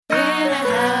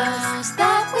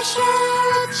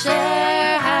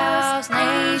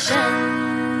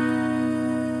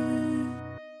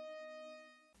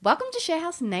Welcome to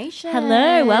Sharehouse Nation.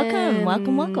 Hello,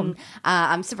 welcome.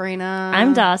 I'm Sabrina.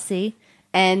 I'm Darcy.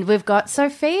 And we've got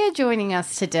Sophia joining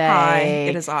us today. Hi,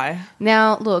 it is I.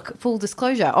 Now, look, full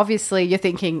disclosure. Obviously, you're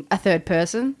thinking a third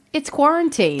person. It's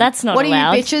quarantine. That's not what allowed.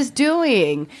 What are you bitches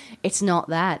doing? It's not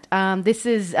that. This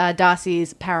is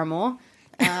Darcy's paramour.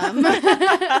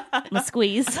 My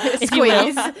squeeze, if you will.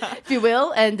 If you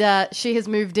will. And she has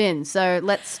moved in. So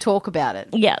let's talk about it.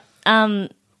 Yeah.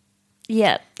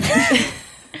 Yeah.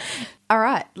 All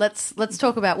right. Let's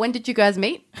talk about, when did you guys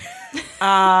meet?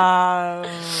 End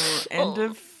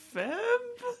of Feb?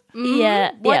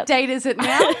 Yeah. What date is it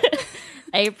now?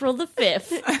 April the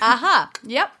 5th. Aha.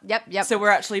 Yep. So we're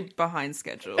actually behind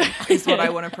schedule, is what I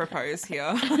want to propose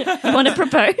here. Want to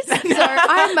propose? So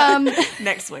I'm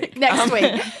Next week. next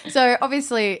week. So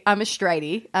obviously I'm a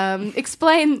straighty.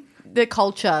 Explain the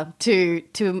culture to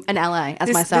an ally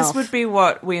as myself. This would be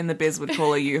what we in the biz would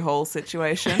call a U-Haul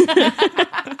situation.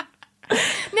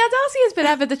 Now Darcy has been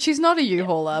adamant that she's not a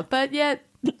U-hauler, but yet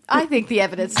I think the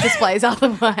evidence displays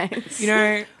otherwise. You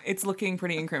know, it's looking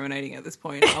pretty incriminating at this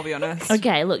point, I'll be honest.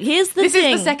 Okay, look, here's the This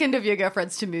thing. is the second of your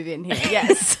girlfriends to move in here.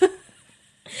 Yes.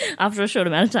 After a short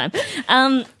amount of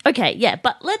time. Okay, yeah,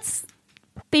 but let's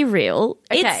be real.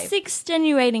 Okay. It's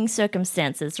extenuating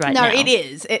circumstances right No, now. it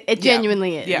is. It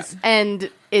genuinely is. Yeah. And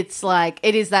it's like,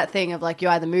 it is that thing of like, you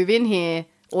either move in here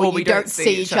or Or you we don't don't see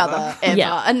see each each other other. ever.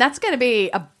 Yeah. And that's going to be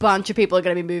a bunch of people are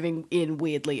going to be moving in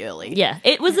weirdly early. Yeah,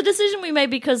 it was a decision we made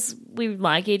because we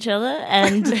like each other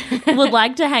and would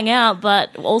like to hang out,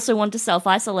 but also want to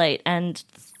self-isolate and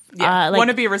Want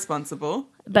to be responsible.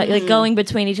 but like going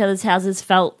between each other's houses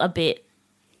felt a bit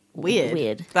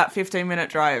weird. That 15-minute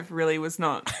drive really was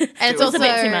not. And it's doable. also a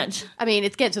bit too much. I mean,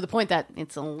 it's getting to the point that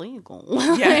it's illegal.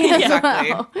 Yeah,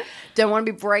 exactly. Don't want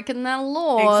to be breaking that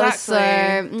law.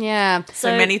 Exactly. So, yeah.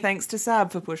 So many thanks to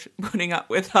Sab for putting up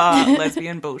with our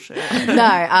lesbian bullshit.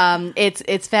 No,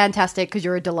 it's fantastic because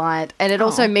you're a delight, and it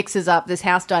also mixes up this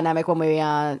house dynamic when we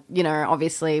are,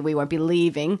 obviously we won't be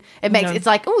leaving. It makes it's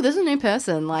like, oh, there's a new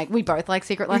person. Like we both like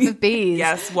Secret Life of Bees.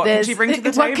 Yes, what can she bring to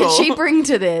the What table? can she bring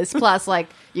to this? Plus, like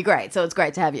you're great, so it's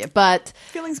great to have you. But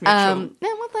Feelings mutual. no,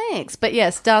 well, thanks. But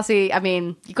yes, Darcy. I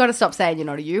mean, you got to stop saying you're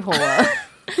not a U-hauler.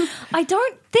 I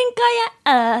don't think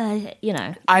I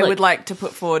look, would like to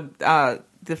put forward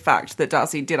the fact that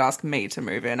Darcy did ask me to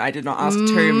move in. I did not ask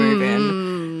to move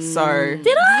in. So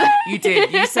Did I? You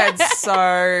did. You said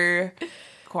so.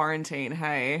 Quarantine,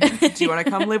 hey, do you want to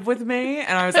come live with me?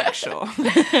 And I was like, sure.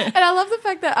 And I love the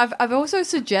fact that I've also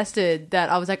suggested that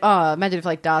I was like, oh, imagine if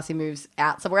like Darcy moves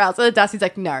out somewhere else. And Darcy's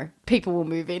like, no, people will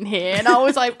move in here. And I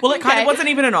was like, Well, it kind okay. of wasn't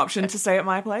even an option to stay at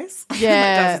my place.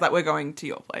 Yeah. Darcy's like, we're going to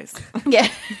your place. Yeah.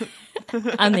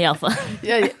 I'm the alpha.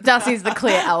 Yeah, Darcy's the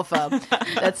clear alpha.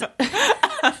 That's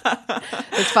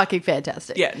fucking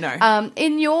fantastic. Yeah, no.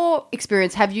 In your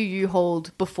experience, have you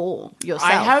U-hauled before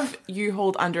yourself? I have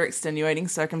U-hauled under extenuating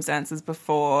circumstances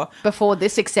before. Before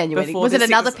this extenuating. Before Was it this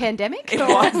another pandemic? It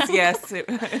was, yes. It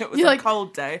was You're a like-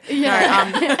 cold day.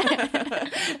 Yeah.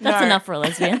 That's enough for a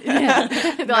lesbian.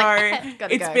 They're like, No,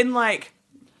 gotta it's go. been like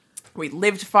we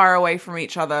lived far away from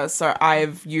each other, so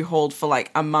I've U-hauled for like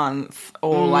a month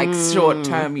or like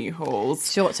short-term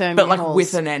U-hauls. Short-term but like U-hauls.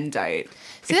 with an end date.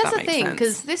 See, if that's that the makes thing, sense.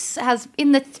 because this has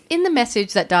in the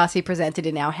message that Darcy presented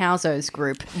in our Housos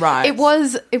group, Right. It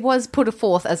was put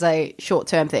forth as a short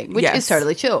term thing, which is Yes.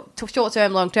 totally chill, short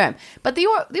term, long term. But the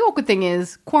awkward thing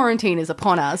is quarantine is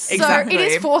upon us, Exactly. so it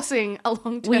is forcing a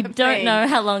long term. We don't know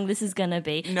how long this is going to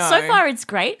be. No. So far, it's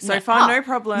great. So far, no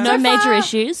problem. No major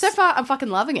issues. So far, I'm fucking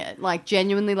loving it, like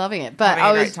genuinely loving it. But Having a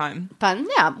I was great time. But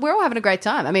yeah, we're all having a great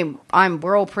time. I mean,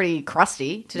 we're all pretty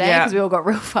crusty today Yeah. because we all got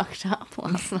real fucked up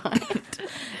last night.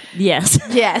 Yes.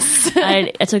 Yes,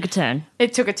 I took a turn.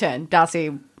 it took a turn.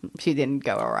 Darcy, she didn't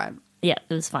go all right. Yeah,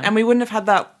 it was fine. And we wouldn't have had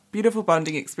that beautiful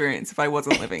bonding experience if I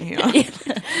wasn't living here.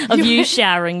 Of you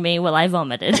showering me while I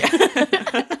vomited.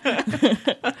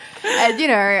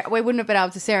 And, we wouldn't have been able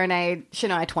to serenade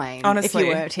Shania Twain Honestly. if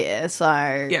you weren't here. So,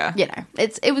 Yeah.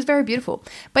 it was very beautiful.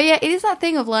 But yeah, it is that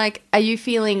thing of like, are you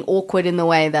feeling awkward in the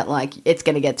way that like it's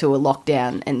going to get to a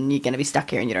lockdown and you're going to be stuck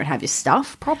here and you don't have your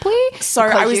stuff properly? So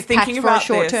Because I was you've packed thinking for a about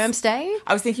short-term this. stay?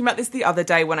 I was thinking about this the other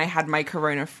day when I had my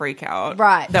corona freak out.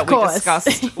 Right, That of we course.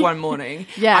 discussed one morning.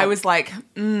 Yeah. I was like,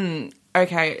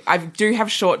 okay, I do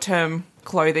have short-term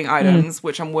clothing items,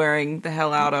 which I'm wearing the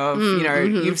hell out of. You know,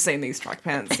 you've seen these track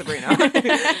pants, Sabrina.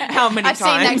 How many I've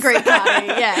times? seen that Greek party,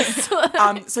 yes.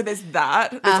 So there's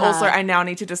that. There's also, I now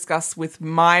need to discuss with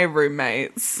my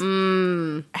roommates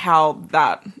how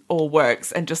that all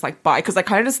works and just like buy, because I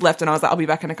kind of just left and I was like, I'll be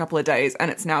back in a couple of days,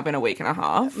 and it's now been a week and a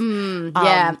half.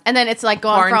 Yeah, and then it's like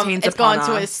gone quarantine's gone upon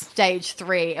to a us. stage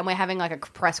 3, and we're having like a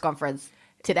press conference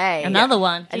today. Another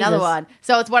one. Another Jesus. one.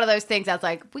 So it's one of those things that's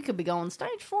like, we could be going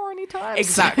stage 4 anytime.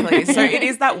 Exactly. So it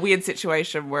is that weird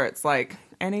situation where it's like,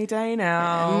 any day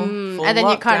now. Full And then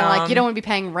you're kind of lockdown. like, you don't want to be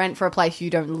paying rent for a place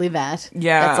you don't live at.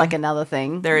 Yeah. That's like another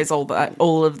thing. There is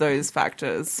all of those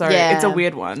factors. So Yeah. it's a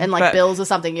weird one. And like But, bills or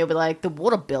something, you'll be like, the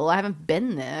water bill, I haven't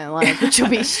been there. Like, which will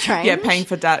be strange. yeah, paying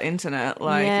for that internet.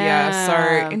 Like, Yeah.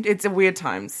 so it's a weird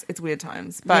times. It's weird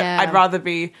times. But Yeah. I'd rather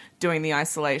be doing the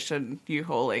isolation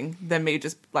U-hauling than me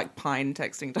just like pine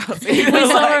texting Darcy. We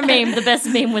saw a meme. The best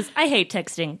meme was, I hate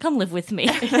texting. Come live with me.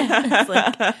 It's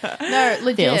like, No,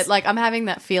 legit. Feels. Like, I'm having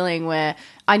that feeling where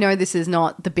I know this is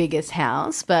not the biggest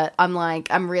house, but I'm like,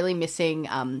 I'm really missing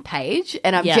Paige,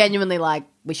 and I'm Yeah. genuinely like,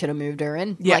 we should have moved her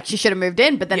in. Yeah. Like, she should have moved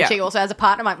in, but then Yeah. she also has a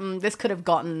partner. I'm like, this could have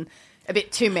gotten a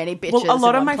bit too many bitches. Well, a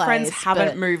lot in of one my friends place, haven't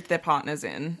but- moved their partners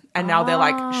in, and now they're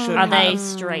like, should are they have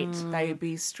straight? they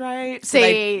be straight? See, So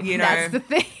they, you know, that's the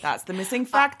thing. that's the missing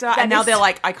factor. that And now is- they're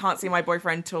like, I can't see my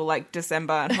boyfriend till like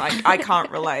December, and like I can't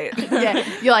relate. Yeah,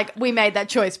 you're like, we made that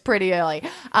choice pretty early.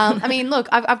 I mean, look,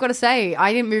 I've got to say,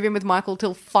 I didn't move in with Michael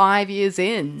till 5 years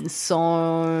in,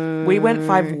 so We went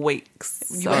 5 weeks.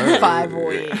 You So went 5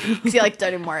 weeks. You're like,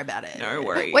 don't even worry about it. No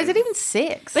worries. Wait, is it even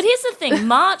 6? But here's the thing.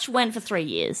 March went for 3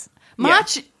 years.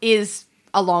 March is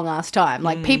a long ass time.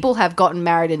 Like, people have gotten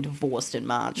married and divorced in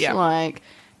March. Yeah. Like,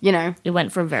 you know. It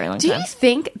went for a very long Do time. you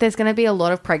think there's going to be a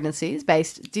lot of pregnancies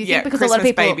based? Do you yeah, think because Christmas a lot of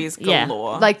people, babies Yeah.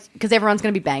 galore. like, because everyone's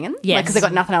going to be banging, Yes. because they've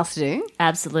got nothing else to do?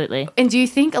 Absolutely. And do you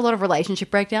think a lot of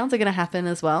relationship breakdowns are going to happen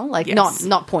as well? Like, Yes.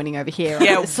 not pointing over here.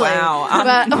 Yeah, obviously, wow.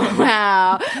 But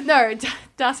wow, no,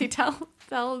 Darcy, tell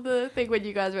the thing when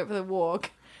you guys went for the walk.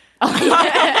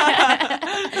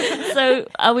 So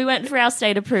we went for our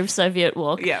state-approved Soviet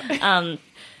walk. yeah. That's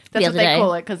The what other they day.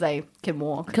 call it because they can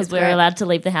walk. Because It's we were great. allowed to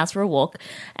leave the house for a walk.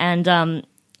 And then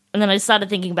I started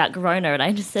thinking about Corona, and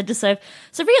I just said to Soph,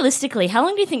 so realistically, how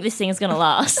long do you think this thing is going to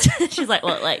last? She's like,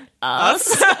 what, like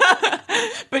us?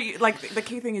 But like the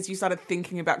key thing is you started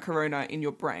thinking about Corona in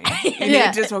your brain. You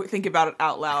Yeah. didn't just think about it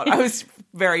out loud. I was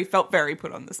felt very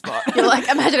put on the spot. You're like,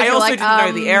 imagine if I you're also like, didn't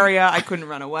know the area. I couldn't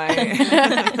run away.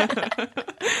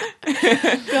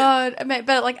 God,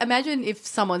 but like, imagine if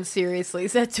someone seriously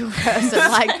said to a person,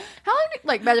 like, how long?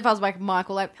 Like, imagine if I was like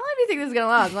Michael, like, how long do you think this is gonna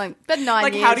last? I'm like, but 9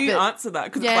 Like, years. how do you but- answer that?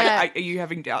 Because Yeah. like, are you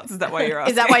having doubts? Is that why you're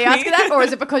asking? Is that why you're asking that, or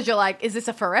is it because you're like, is this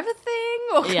a forever thing,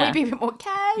 or can Yeah. we be a bit more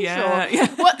cash? Yeah, or yeah.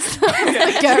 what's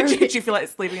the go? do you feel like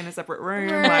sleeping in a separate room?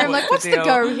 I'm like, what's the deal?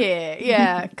 go here?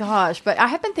 Yeah, gosh. But I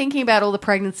have been thinking about all the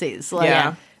pregnancies. Like,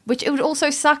 Yeah. Which it would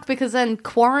also suck because then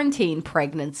quarantine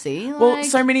pregnancy. Well, like,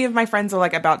 so many of my friends are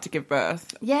like about to give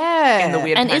birth yeah. in the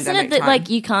weird And isn't pandemic it that, time. like,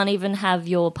 you can't even have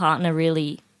your partner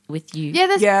really with you? Yeah,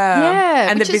 there's, Yeah,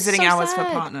 and the which is visiting so hours for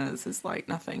sad. partners is like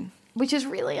nothing. Which is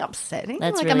really upsetting.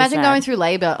 That's like, really imagine sad. going through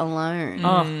labor alone.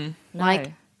 Oh, no.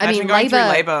 Like, I Imagine mean, going through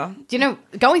labor. labour. Do you know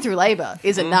going through labor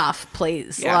is enough,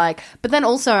 please? Yeah. Like, but then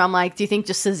also, I'm like, do you think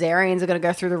just cesareans are going to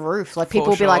go through the roof? Like, people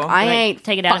will be like, sure. I Like, ain't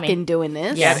take it out of me. fucking doing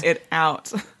this. Get it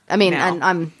out. I mean, now.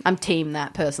 and I'm team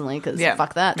that personally because Yeah,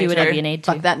 fuck that. me Do whatever too. you need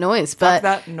to. Fuck that noise. Fuck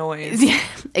But that noise. yeah,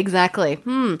 exactly.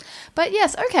 But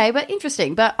yes, okay, but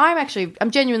interesting. But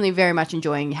I'm genuinely very much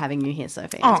enjoying having you here,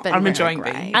 Sophie. Oh, It's been I'm really enjoying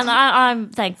great. being here. And I'm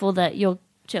thankful that you're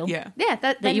chill. Yeah. Yeah,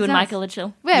 That you is and nice. Michael are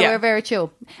chill. Yeah, Yeah. we're very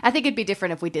chill. I think it'd be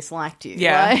different if we disliked you.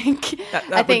 Yeah. Like,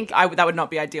 That I think. that would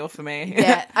not be ideal for me.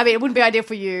 Yeah, I mean, it wouldn't be ideal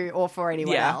for you or for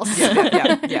anyone Yeah. else.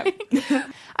 yeah.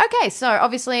 Okay, so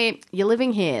obviously you're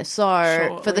living here. So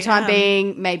Sure for the we time am.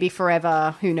 being, maybe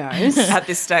forever, who knows? At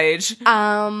this stage,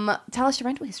 Tell us your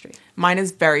rental history. mine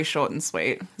is very short and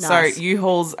sweet. Nice. So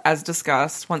U-hauls, as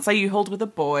discussed. Once I U-hauled with a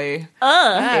boy,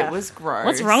 Ugh. it was gross.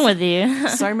 What's wrong with you?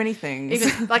 So many things.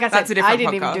 Even, like I said, That's a different I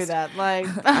didn't even podcast. do that. Like,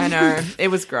 I know it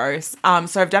was gross.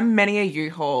 So I've done many a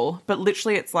U-haul, but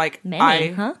literally it's like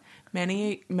Many, huh?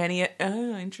 Many.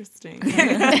 Oh, interesting.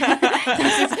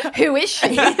 who is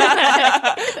she?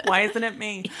 Why isn't it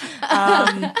me?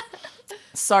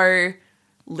 So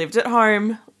lived at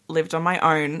home, lived on my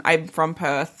own. I'm from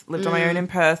Perth. Lived on my own in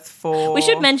Perth for. We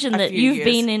should mention a that few you've years.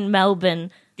 been in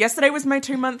Melbourne. Yesterday was my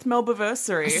 2-month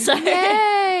Melbourneversary. So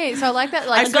Yay! So I like that.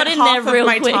 Like, I got spent in half there real of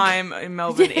my quick. time in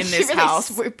Melbourne in she this really house.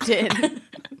 swooped in.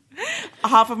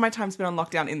 half of my time's been on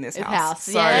lockdown in this house.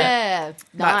 So yeah,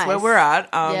 that's where nice. we're at.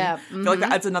 Yeah, I feel like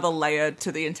that adds another layer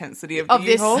to the intensity of Of the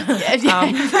this, U-Haul.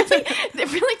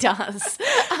 it really does.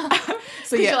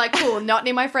 So You're like, cool, not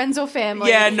near my friends or family.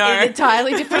 Yeah, no. In an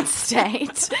entirely different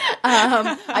state.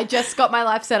 I just got my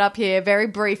life set up here very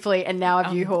briefly, and now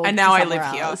I've U-hauled. and now to I live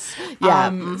somewhere here. else.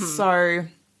 Yeah. So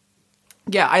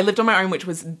yeah, I lived on my own, which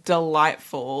was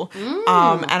delightful.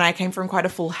 And I came from quite a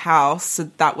full house, so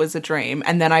that was a dream.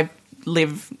 And then I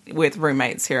live with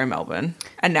roommates here in Melbourne,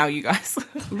 and now you guys.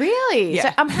 Really?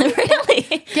 Yeah. So,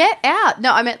 Really? get out.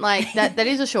 No, I meant like that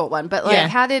is a short one, but like Yeah.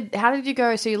 how did you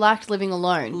go? So you liked living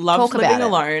alone? Loved Talk living about it.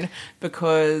 alone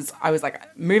because I was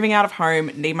like moving out of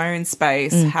home, need my own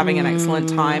space, having an excellent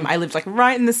time. I lived like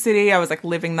right in the city. I was like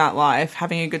living that life,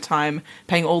 having a good time,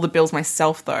 paying all the bills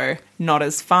myself though. Not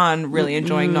as fun, really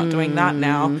enjoying not doing that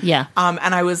now. Yeah. And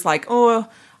I was like, oh,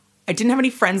 I didn't have any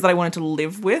friends that I wanted to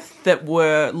live with that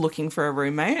were looking for a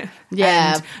roommate.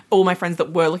 Yeah. And all my friends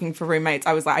that were looking for roommates,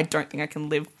 I was like, I don't think I can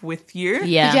live with you.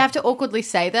 Yeah. Did you have to awkwardly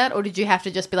say that, or did you have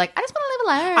to just be like, I just want to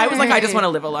live alone? I was like, I just want to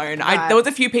live alone. Right. There was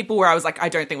a few people where I was like, I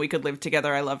don't think we could live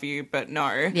together. I love you, but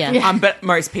no. Yeah. But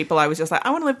most people, I was just like, I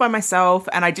want to live by myself,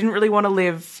 and I didn't really want to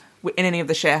live in any of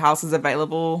the share houses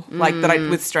available, like that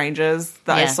with strangers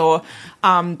that I Yeah. saw.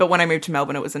 But when I moved to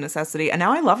Melbourne, it was a necessity, and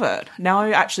now I love it. Now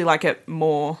I actually like it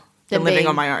more than living being-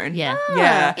 on my own. Yeah.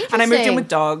 Yeah. And I moved in interesting. with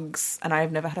dogs, and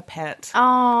I've never had a pet.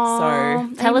 Oh,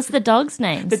 So Tell us the dogs'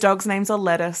 names. the dogs' names are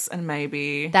Lettuce and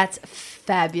Maybe. that's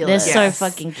They're fabulous. so Yes.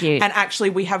 fucking cute. And actually,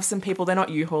 we have some people, they're not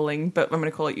U-hauling, but I'm going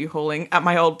to call it U-hauling, at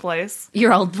my old place.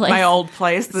 Your old place. My old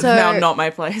place that's So- now not my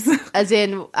place. as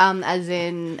in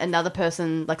another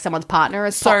person, like someone's partner,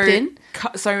 has popped in.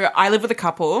 So I live with a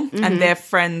couple, and their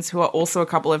friends who are also a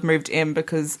couple have moved in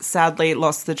because sadly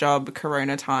lost the job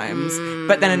Corona times.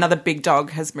 But then another big dog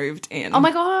has moved in. Oh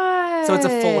my god! So it's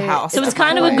a full house. So it's Of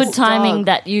kind of a course. good timing Dog.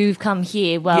 that you've come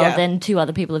here. Well, Yeah. then two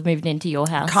other people have moved into your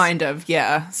house. Kind of,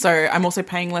 yeah. So I'm also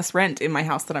paying less rent in my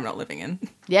house that I'm not living in.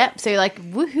 Yep. So you're like,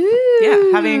 woohoo!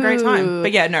 Yeah, having a great time.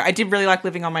 But yeah, no, I did really like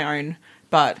living on my own,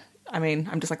 but I mean,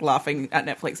 I'm just like laughing at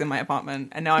Netflix in my apartment,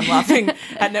 and now I'm laughing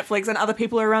at Netflix, and other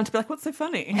people are around to be like, "What's so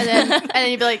funny?" And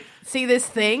then you'd be like, see this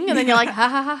thing, and then you're like, ha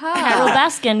ha ha Carol ha.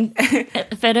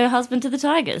 Baskin fed her husband to the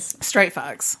tigers. Straight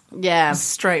facts. Yeah.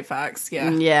 Straight facts. Yeah.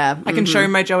 Yeah. I can show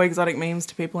my Joe Exotic memes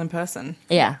to people in person.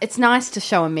 Yeah. It's nice to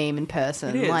show a meme in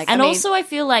person. It is. Like, And I mean, also, I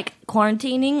feel like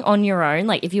quarantining on your own,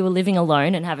 like if you were living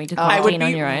alone and having to I would quarantine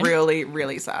on be your own. really,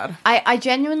 really sad. I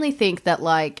genuinely think that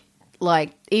like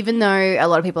even though a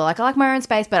lot of people are like, I like my own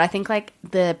space, but I think like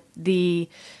the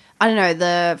I don't know,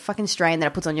 the fucking strain that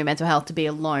it puts on your mental health to be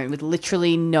alone with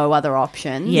literally no other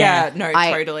option. Yeah. No,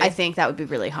 I totally. I think that would be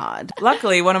really hard.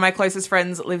 Luckily, one of my closest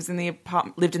friends lived in the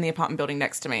apartment building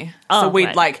next to me. Oh, So we'd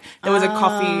right. like, there was a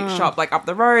coffee shop like up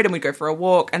the road, and we'd go for a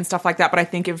walk and stuff like that. But I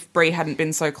think if Brie hadn't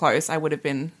been so close, I would have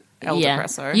been El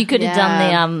Depresso. You could have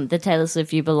Yeah. done the Taylor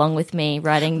Swift "You Belong with Me"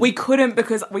 writing. We couldn't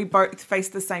because we both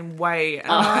faced the same way and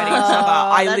at each other.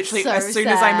 I that's literally, so as soon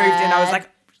as I moved in, I was sad.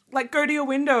 like, go to your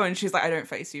window. And she's like, I don't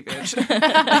face you, bitch.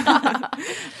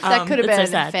 That could have that's so been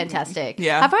sad. fantastic.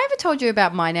 Yeah. Have I ever told you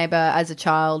about my neighbor as a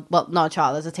child? Well, not a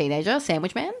child, as a teenager,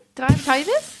 Sandwich Man. Did I ever tell you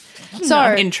this? So,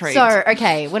 I'm intrigued. So,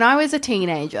 okay, when I was a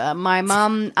teenager, my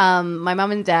mum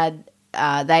and dad,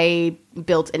 they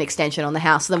built an extension on the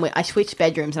house. So then I switched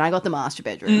bedrooms, and I got the master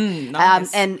bedroom.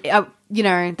 Nice. You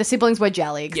know, the siblings were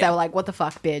jelly because Yeah. they were like, "What the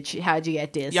fuck, bitch? How'd you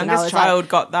get this?" And I Youngest was child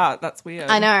got that. That's weird.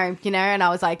 I know, you know, and I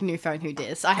was like, new phone, who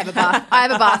dis? I have a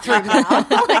bathroom now,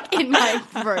 like in my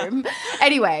room.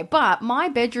 Anyway, but my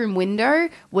bedroom window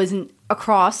was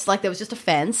across, like there was just a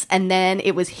fence, and then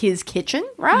it was his kitchen,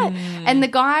 right? And the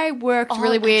guy worked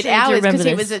really weird actually, I do hours because he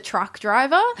remember was this. a truck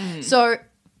driver. So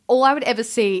all I would ever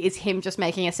see is him just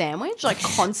making a sandwich, like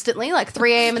constantly, like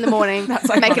 3 a.m. in the morning, making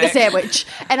a iconic. sandwich.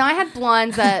 And I had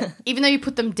blinds that, even though you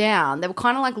put them down, they were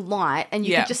kind of like light and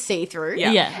you Yeah. could just see through.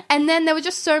 Yeah. Yeah. And then there were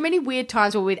just so many weird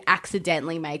times where we'd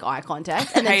accidentally make eye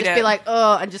contact and then Hate just be it. like,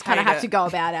 oh, and just kind of Hate have it. to go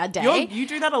about our day. You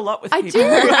do that a lot with I people. do,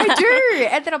 I do.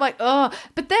 And then I'm like, oh.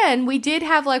 But then we did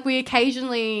have like, we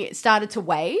occasionally started to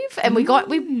wave and we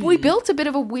built a bit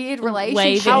of a weird relationship.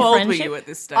 Waving. How old were Friendship? you at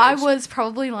this stage? I was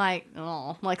probably like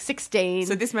 16.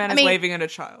 So this man I is mean, waving at a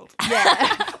child.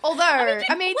 Yeah. Although,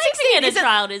 I mean, 16 Waving at a isn't.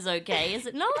 child is okay, is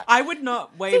it not? I would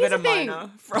not wave here's at a the thing. minor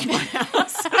from my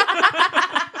house.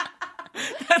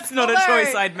 That's not a Although-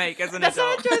 choice I'd make as an That's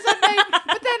adult. not a choice I made.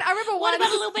 But then I remember for What once.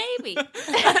 about a little baby?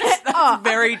 That's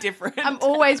very different. I'm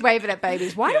always waving at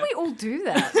babies. Why do we all do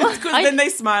that? Because then they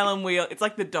smile and we. It's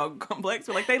like the dog complex.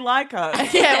 We're like, they like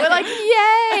us. Yeah, we're like,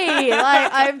 yay!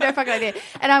 Like, I have no fucking idea.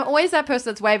 And I'm always that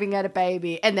person that's waving at a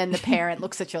baby, and then the parent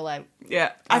looks at you like,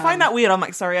 Yeah, I find that weird. I'm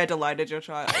like, sorry, I delighted your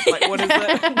child. Like, what is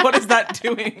that? What is that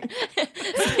doing?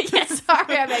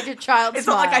 sorry, I made your child It's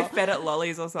smile. not like I fed it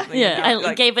lollies or something. Yeah, I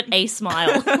Like, gave it a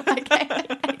smile. Okay,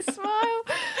 smile.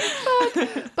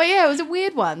 But yeah, it was a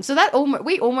weird one. So that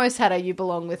we almost had a "you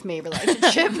belong with me"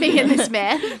 relationship, me and this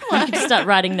man. Like, Start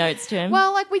writing notes to him.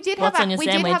 well, like we did have What's on your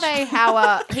did sandwich? have a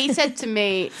how he said to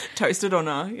me. toasted or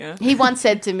not? Yeah. He once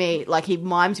said to me, like he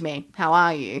mimed me, "How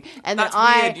are you?" And That's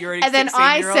then weird. You're a and then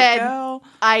I 16-year-old said, girl.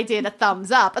 I did a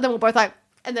thumbs up, and then we're both like,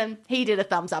 and then he did a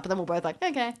thumbs up, and then we're both like,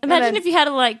 okay. And Imagine then, if you had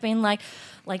like been like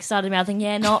started mouthing,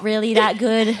 yeah, not really that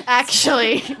good.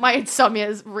 actually, my insomnia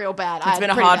is real bad. I had been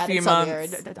a pretty hard bad few insomnia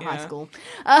months. in high Yeah. school.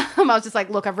 I was just like,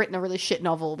 look, I've written a really shit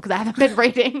novel because I haven't been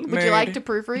reading. Would you Mood. like to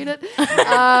proofread it?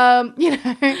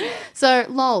 So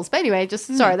lols. But anyway, just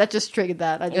sorry, that just triggered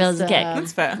that. I just was okay.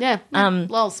 That's fair. Yeah,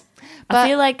 lols. But, I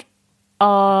feel like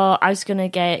I was gonna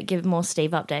give more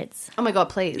Steve updates. oh my god,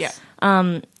 please. Yeah.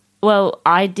 Well,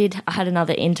 I had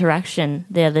another interaction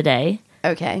the other day.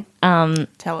 Okay.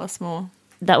 Tell us more.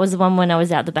 That was the one when I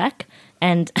was out the back,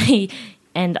 and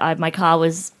my car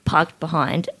was parked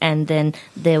behind, and then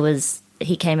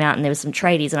he came out and there was some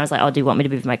tradies, and I was like, "Oh, do you want me to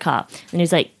move my car?" And he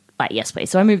was like, yes, please.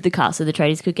 So I moved the car so the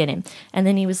tradies could get in, and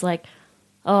then he was like,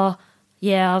 "Oh,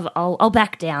 yeah, I'll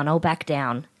back down. I'll back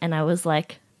down," and I was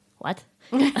like, "What?"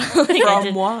 From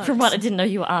what? From what? I didn't know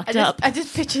you were arced up. I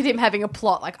just pictured him having a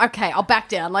plot, like, okay, I'll back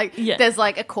down. Like, Yeah. there's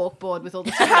like a cork board with all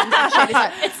the strings and shit. He's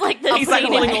like, It's like the He's like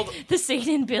scene, pulling all the scene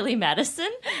in Billy Madison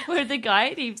where the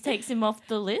guy he takes him off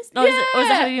the list. Or is it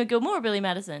Happy Gilmore or Billy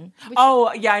Madison?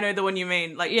 Oh, yeah, I know the one you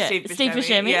mean. Like Yeah, Steve Steve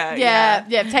Buscemi. Buscemi.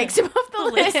 yeah, takes him off the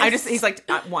list. He's like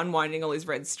unwinding all his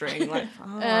red string. Like,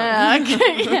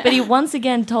 Okay. But he once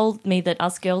again told me that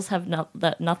us girls have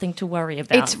nothing to worry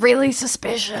about. It's really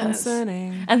suspicious. concerning.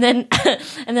 And then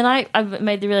I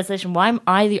made the realization, why am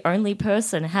I the only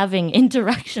person having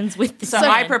interactions with this So man?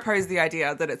 I propose the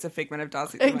idea that it's a figment of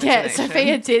Darcy's imagination. Yeah,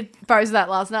 Sophia did pose that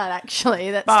last night,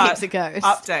 actually. That But Steve's a ghost.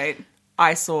 update: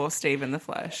 I saw Steve in the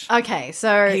flesh. Okay,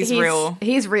 so He's real.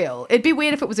 He's real. It'd be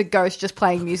weird if it was a ghost just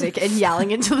playing music and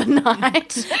yelling into the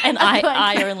night. and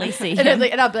I only see And him.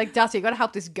 I'd be like, Darcy, you got to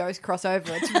help this ghost cross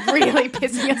over. It's really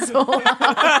pissing us all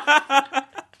off.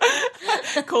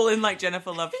 Call in like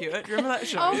Jennifer Love Hewitt. Do you remember that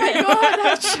show? Oh my god,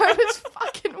 that show was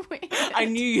fucking weird. I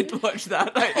knew you'd watch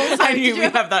that. I knew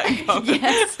we'd have that in common.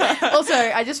 Yes. Also,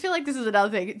 I just feel like this is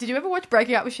another thing. Did you ever watch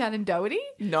Breaking Up with Shannon Doherty?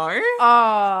 No.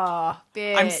 Oh,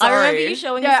 bitch. I'm I sorry. remember you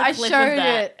showing Yeah, us a I clip showed of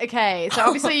that. it. Okay, so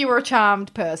obviously you were a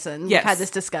Charmed person. Yes. We've had this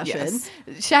discussion.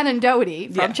 Yes. Shannon Doherty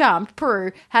from Yeah. Charmed,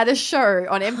 Peru, had a show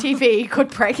on MTV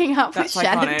called Breaking Up That's with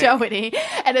Shannon iconic. Doherty.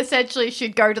 And essentially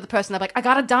she'd go to the person, they'd be like, I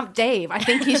gotta dump Dave. I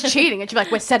think he's cheating. And she'd be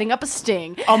like, we're setting up a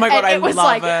sting. Oh my God, And I it was love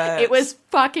like, it. It was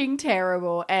fucking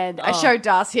terrible. And I showed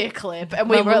Darcy a clip and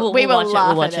we Well, were we'll watch it, laughing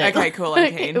we'll watch at it. Okay, cool,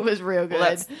 I'm keen. It was real good. Well,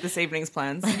 that's this evening's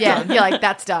plans. Yeah, you're like,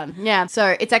 that's done. Yeah.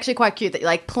 So it's actually quite cute that you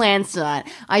like plans tonight.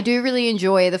 I do really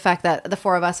enjoy the fact that the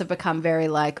four of us have become very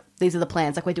like, these are the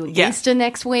plans. Like we're doing Yeah. Easter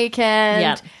next weekend.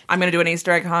 Yeah. I'm going to do an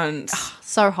Easter egg hunt.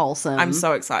 So wholesome. I'm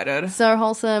so excited. so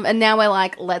wholesome. And now we're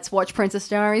like, let's watch Princess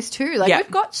Diaries too. Like Yeah.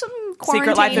 we've got some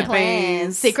Secret Life quarantine of plans.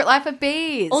 Bees. Secret Life of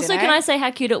Bees. Also, you know? can I say how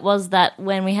cute it was that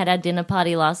when we had our dinner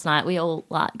party last night, we all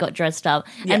like, got dressed up.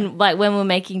 Yeah. And like when we were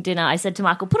making dinner, I said to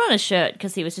Michael, put on a shirt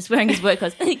because he was just wearing his work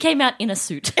clothes. And he came out in a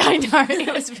suit. I know.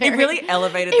 It was It very really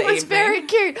elevated It the was evening. very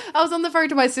cute. I was on the phone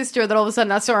to my sister, and then all of a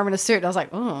sudden I saw him in a suit, and I was like,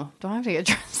 "Oh, do I have to get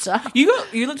dressed up?" You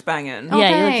looked banging. Yeah, you look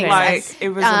thanks. very Like, it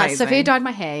was amazing. Sophia dyed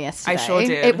my hair yesterday. I sure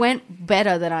did. It went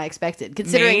better than I expected,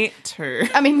 considering. Me too.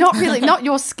 I mean, not really, not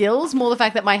your skills, more the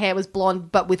fact that my hair was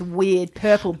blonde, but with weird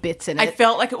purple bits in it. I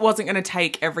felt like it wasn't going to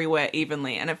take everywhere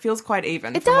evenly, and it feels quite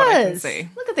even it from what I can does. see.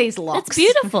 Look at these locks. It's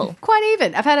beautiful. Quite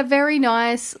even. I've had a very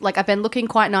nice, like I've been looking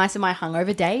quite nice in my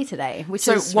hungover day today, which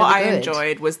So is what really I good.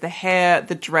 enjoyed was the hair,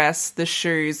 the dress, the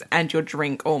shoes, and your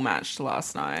drink all matched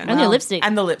last night. And your lipstick.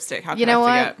 And the lipstick. How You can know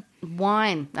I what? forget?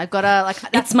 Wine. I've got to like.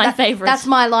 It's my favourite. That's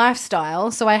my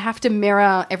lifestyle, so I have to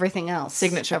mirror everything else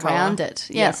Signature around colour. it.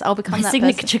 Yes, I'll become My that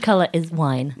signature person. colour is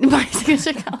wine. My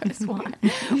signature colour is wine.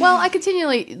 Well, I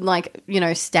continually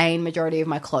stain majority of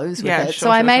my clothes with Yeah, it, sure, so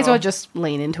I sure, may as sure. well just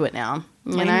lean into it now.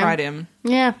 You Lean know? right in.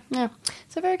 Yeah, yeah.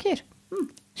 So very cute.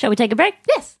 Shall we take a break?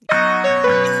 Yes.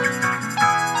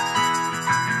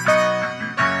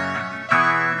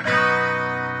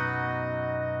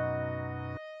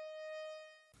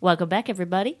 Welcome back,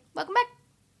 everybody. Welcome back.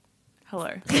 Hello.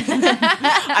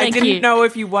 I didn't you. know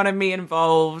if you wanted me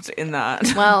involved in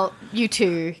that. Well, you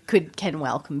two can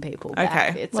welcome people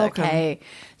back. Okay, It's welcome. okay.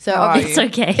 So How are Obs, It's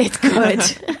okay. it's good.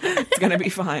 It's going to be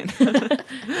fine.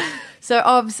 So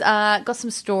Obs got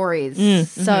some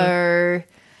stories. So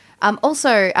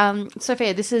also,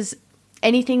 Sophia, this is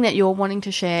anything that you're wanting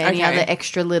to share, any Okay. other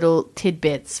extra little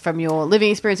tidbits from your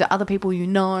living experience or other people you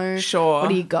know? Sure. What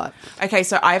do you got? Okay,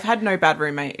 so I've had no bad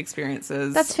roommate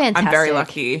experiences. That's I'm very fantastic.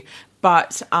 lucky.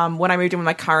 But when I moved in with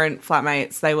my current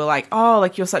flatmates, they were like, oh,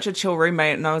 like, you're such a chill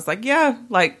roommate. And I was like, yeah,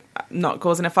 like, not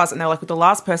causing a fuss. And they were like, with the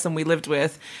last person we lived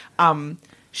with,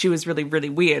 she was really, really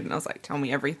weird. And I was like, tell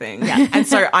me everything. Yeah. And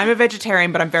so I'm a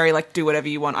vegetarian, but I'm very like, do whatever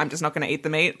you want. I'm just not going to eat the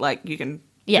meat. Like, you can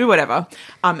do whatever.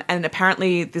 And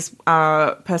apparently this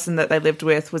person that they lived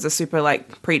with was a super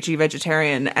like preachy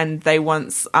vegetarian. And they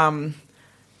once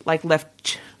like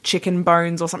left chicken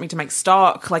bones or something to make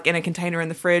stock like in a container in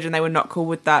the fridge, and they were not cool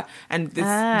with that. And the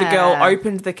girl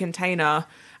opened the container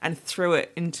and threw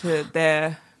it into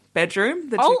their bedroom,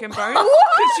 the chicken bones,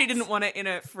 because she didn't want it in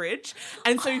a fridge.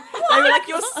 And so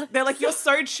they were like, you're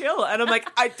so chill. And I'm like,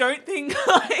 I don't think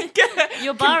like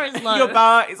Your bar is low. your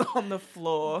bar is on the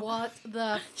floor. What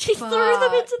the She threw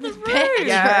them into the room.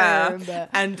 Yeah,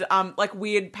 and like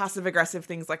weird passive aggressive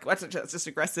things like that's just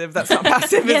aggressive. That's not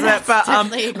passive, is it? that's But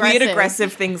definitely weird aggressive.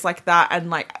 aggressive things like that,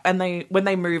 and they when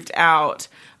they moved out.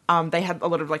 They had a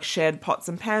lot of like shared pots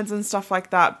and pans and stuff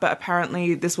like that, but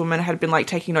apparently this woman had been like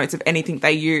taking notes of anything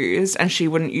they used, and she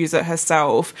wouldn't use it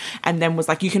herself, and then was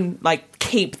like, you can like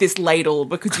keep this ladle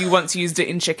because you once used it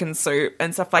in chicken soup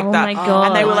and stuff like that. my God.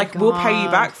 And they were Oh my like, we'll pay you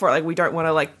God. back for it, like we don't want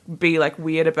to like be like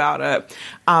weird about it.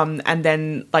 And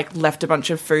then like left a bunch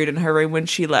of food in her room when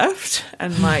she left,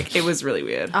 and like it was really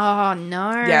weird. Oh,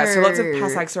 no. Yeah, so lots of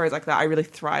past life stories like that. I really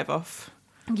thrive off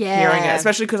hearing it,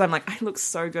 especially because I'm like, I look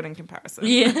so good in comparison.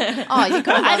 Yeah. Oh, you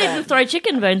got I didn't throw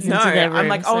chicken bones No, into their room. I'm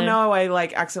like, oh so- no, I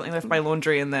like accidentally left my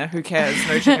laundry in there. Who cares?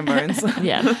 No chicken bones.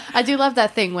 Yeah. I do love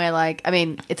that thing where, like, I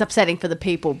mean, it's upsetting for the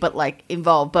people, but like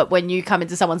involved. But when you come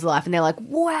into someone's life and they're like,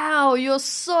 "Wow, you're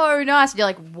so nice," and you're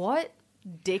like, "What,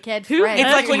 dickhead friend?"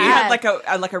 It's like when you had?"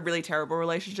 have like a really terrible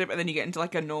relationship, and then you get into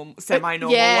like a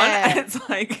semi-normal Yeah. one, and it's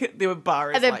like the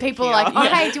bar is and then like, people here. are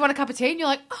like, "Hey, do you want a cup of tea?" And you're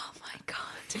like, "Oh my god."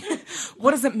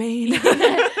 What does it mean?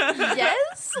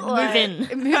 Yes, Move in.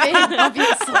 Move in,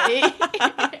 obviously.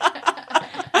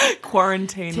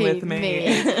 Quarantine with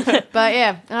me. But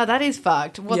yeah, oh, that is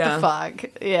fucked. What Yeah. the fuck?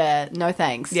 Yeah, no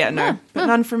thanks. Yeah, no, but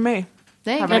none from me.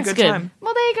 There you Having go. a good good. time.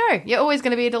 Well, there you go. You're always going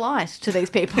to be a delight to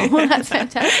these people. That's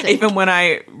fantastic. Even when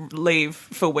I leave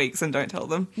for weeks and don't tell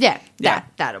them. Yeah, Yeah.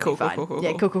 that'll Cool, be cool, fine. cool, cool,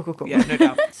 Yeah, cool. cool. Yeah, no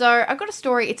doubt. So I've got a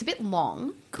story. It's a bit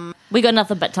long. We got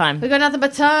nothing but time. We got nothing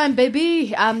but time,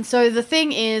 baby. So the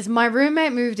thing is, my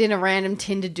roommate moved in a random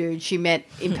Tinder dude she met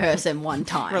in person one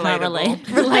time. Not Relatable.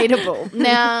 Relatable.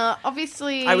 Now,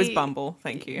 obviously, I was Bumble.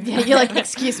 Thank you. Yeah, you're like,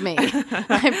 excuse me,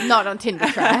 I'm not on Tinder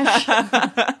Crash.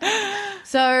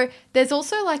 So there's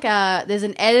also like there's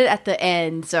an edit at the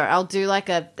end. So I'll do like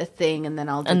a thing and then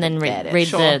I'll do And then the edit. read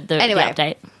Sure. the Anyway.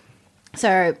 update.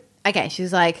 So, okay,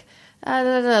 she's like,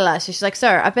 So she's like, so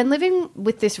I've been living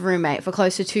with this roommate for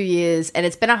close to 2 years, and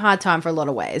it's been a hard time for a lot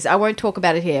of ways. I won't talk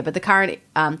about it here, but the current,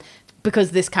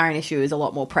 because this current issue is a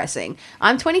lot more pressing.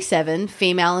 I'm 27,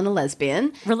 female and a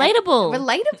lesbian. Relatable.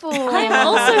 Relatable. I am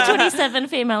also 27,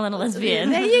 female and a lesbian.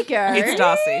 There you go. It's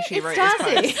Darcy. She wrote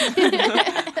this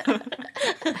post.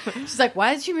 She's like,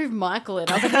 why did you move Michael in?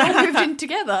 I was like, well, we moved in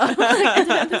together. I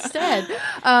don't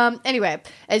understand. Anyway,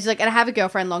 and she's like, and I have a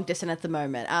girlfriend long distance at the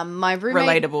moment. My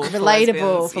roommate... Relatable for Relatable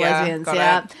lesbians. for Yeah, lesbians, got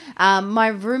yeah. it. My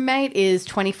roommate is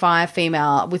 25,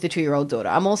 female, with a 2-year-old daughter.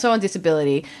 I'm also on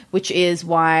disability, which is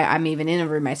why I'm even in a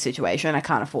roommate situation. I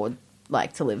can't afford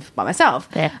to live by myself.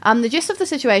 Yeah. The gist of the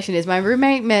situation is my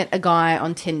roommate met a guy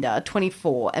on Tinder,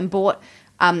 24, and brought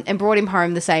him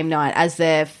home the same night as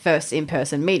their first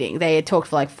in-person meeting. They had talked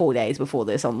for like 4 days before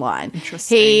this online.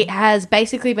 Interesting. He has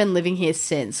basically been living here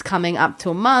since, coming up to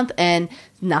a month and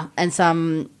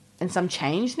some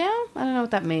change now. I don't know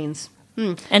what that means.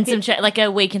 And some like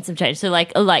a week and some change. So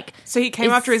like So he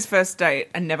came after his first date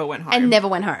and never went home. And never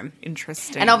went home.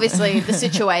 Interesting. And obviously the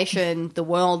situation the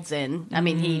world's in, I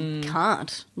mean, he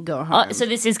can't go home. so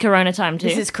this is Corona time too.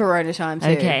 This is Corona time too.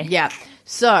 Okay. Yeah.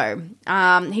 So,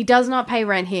 he does not pay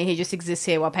rent here. He just exists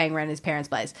here while paying rent in his parents'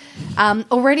 place.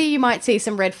 Already you might see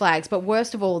some red flags, but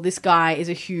worst of all, this guy is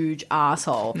a huge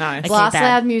asshole. Nice. Blasts Okay,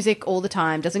 bad. loud music all the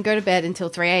time, doesn't go to bed until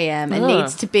 3 a.m. and Ugh.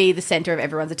 needs to be the center of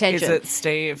everyone's Is attention. it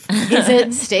Steve? Is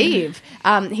it Steve?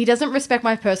 He doesn't respect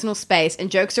my personal space and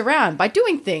jokes around by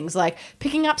doing things like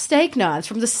picking up steak knives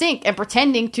from the sink and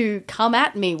pretending to come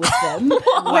at me with them when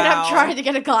I'm Wow. trying to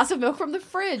get a glass of milk from the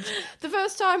fridge. The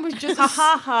first time was just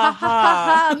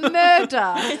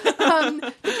murder.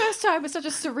 The first time was such a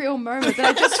surreal moment that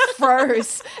I just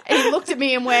froze. And he looked at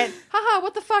me and went, haha,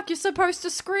 what the fuck? You're supposed to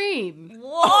scream.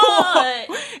 What?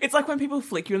 It's like when people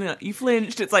flick you and they're like, you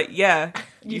flinched. It's like, yeah,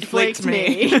 you Flicked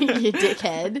me, you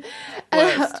dickhead.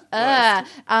 Worst.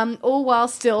 All while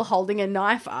still holding a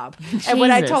knife up. And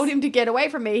when I Jesus. told him to get away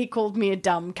from me, he called me a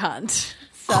dumb cunt.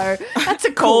 So that's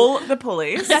a cool. Call the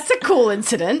police. That's a cool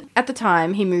incident. At the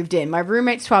time he moved in, my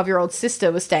roommate's 12-year-old sister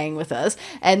was staying with us,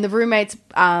 and the roommate's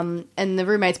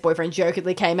boyfriend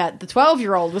jokingly came at the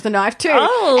 12-year-old with a knife too,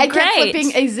 Oh, and kept great.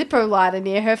 flipping a Zippo lighter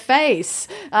near her face.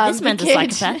 This man's a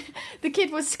psychopath. The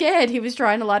kid was scared. He was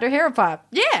trying to light her hair on fire.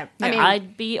 Yeah, I mean,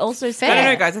 I'd be also I scared. don't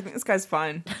know, guys. I think this guy's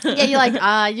fine. yeah, you're like,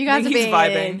 you guys I are think he's being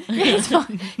vibing. Yeah, he's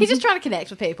fine. He's just trying to connect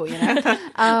with people, you know,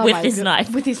 oh, With my his God.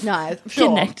 knife. With his knife, sure.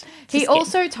 Connect. He Just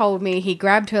also told me he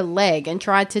grabbed her leg and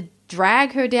tried to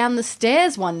drag her down the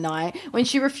stairs one night when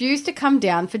she refused to come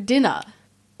down for dinner.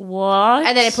 What?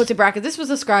 And then it puts in brackets. This was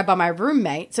described by my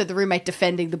roommate, so the roommate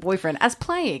defending the boyfriend as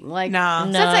playing. Like, Nah.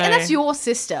 so that's like, and No. that's your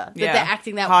sister that Yeah. they're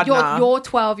acting that Hard your nah. your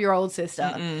 12-year-old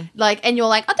sister. Like, and you're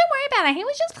like, oh, don't worry about it. He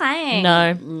was just playing.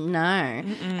 No. No.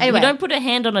 Anyway, You don't put a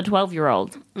hand on a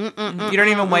 12-year-old. You don't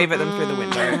even wave at them through the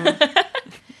window.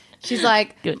 she's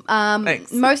like, Good.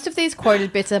 Thanks. most of these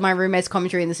quoted bits are my roommate's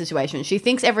commentary in the situation. She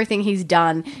thinks everything he's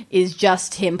done is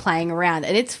just him playing around.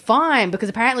 And it's fine because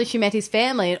apparently she met his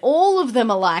family and all of them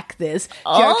are like this,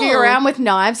 joking Oh. around with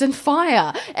knives and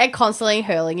fire and constantly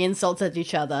hurling insults at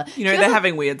each other. You know, they're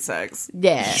having weird sex.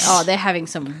 Yeah. Oh, they're having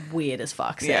some weird as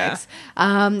fuck Yeah.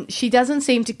 sex. She doesn't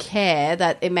seem to care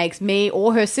that it makes me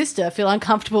or her sister feel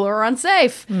uncomfortable or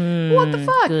unsafe. What the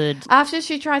fuck? good. After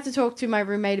she tried to talk to my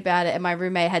roommate about it and my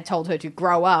roommate had told her to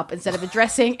grow up instead of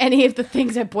addressing any of the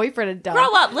things her boyfriend had done.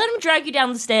 Grow up. Let him drag you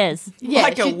down the stairs. Yeah,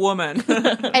 Like a she- woman.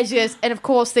 and she goes, and of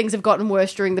course things have gotten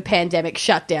worse during the pandemic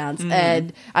shutdowns,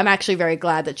 and I'm actually very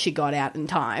glad that she got out in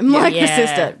time. Like the Yeah.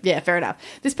 sister. Yeah, fair enough.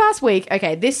 This past week,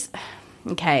 okay, there's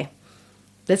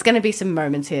going to be some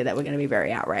moments here that we're going to be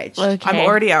very outraged. Okay. I'm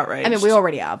already outraged. I mean, we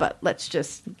already are, but let's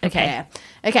just prepare.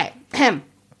 Okay.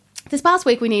 This past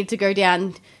week, we needed to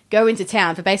go into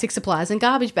town for basic supplies and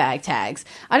garbage bag tags.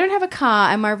 I don't have a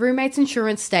car, and my roommate's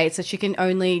insurance states that she can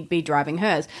only be driving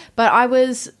hers. But I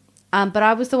was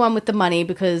the one with the money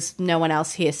because no one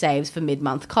else here saves for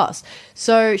mid-month costs.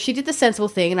 So she did the sensible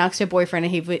thing and asked her boyfriend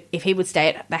if he would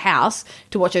stay at the house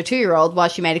to watch her 2-year-old while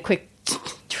she made a quick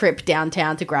trip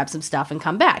downtown to grab some stuff and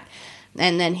come back.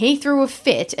 And then he threw a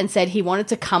fit and said he wanted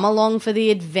to come along for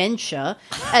the adventure.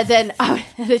 And then,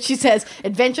 then she says,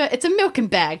 adventure? It's a milk and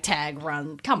bag tag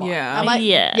run. Come on. Yeah. I'm like,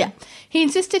 Yeah. Yeah. He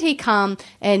insisted he come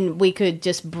and we could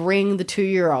just bring the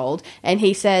 2-year-old. And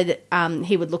he said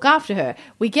he would look after her.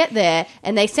 We get there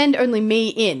and they send only me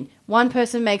in. One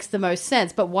person makes the most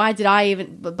sense, but why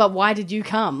did you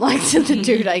come? Like to the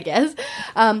dude, I guess.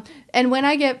 And when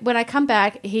I come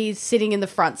back, he's sitting in the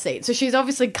front seat. So she's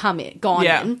obviously gone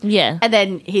Yeah. in. Yeah. And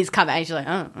then he's come back and she's like,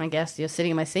 oh, I guess you're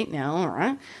sitting in my seat now. All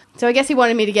right. So I guess he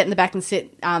wanted me to get in the back and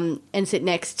sit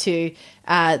next to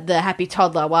the happy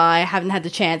toddler while I haven't had the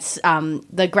chance,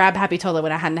 the grab happy toddler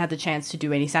when I hadn't had the chance to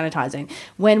do any sanitizing.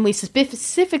 When we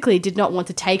specifically did not want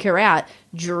to take her out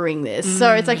during this.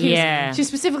 So it's like Yeah. she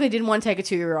specifically didn't want to take a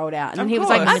 2-year-old out. And then Of he was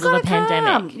course. like, In the I've middle got of to a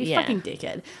pandemic. come. You Yeah. fucking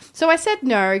dickhead. So I said,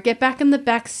 no, get back in the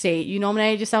back seat. You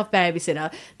nominated yourself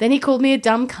babysitter. Then he called me a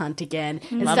dumb cunt again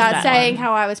and Love started that saying one.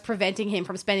 how I was preventing him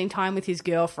from spending time with his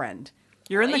girlfriend.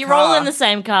 You're in the You're car. all in the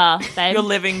same car, babe. You're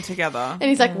living together. And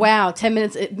he's like, wow, 10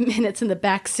 minutes in the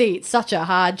back seat, such a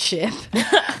hardship.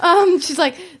 She's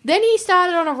like, then he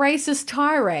started on a racist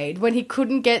tirade when he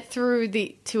couldn't get through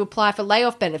to apply for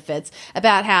layoff benefits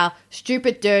about how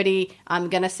stupid, dirty, I'm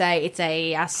going to say it's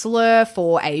a slur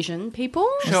for Asian people,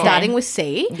 Sure. starting with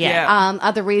C, Yeah.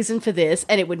 are the reason for this.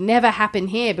 And it would never happen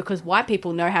here because white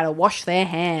people know how to wash their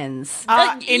hands. You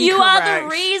are the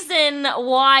Incorrect. reason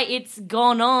why it's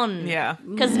gone on. Yeah.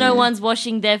 Because no one's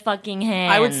washing their fucking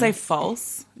hands. I would say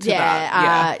false to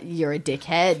that. Yeah. You're a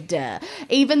dickhead.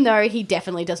 Even though he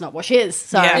definitely does not wash his.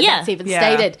 So Yeah. that's even Yeah.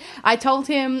 stated. I told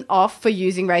him off for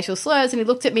using racial slurs and he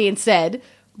looked at me and said,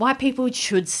 white people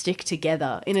should stick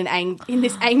together in in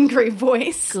this angry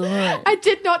voice. Good. I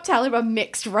did not tell him I'm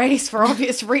mixed race for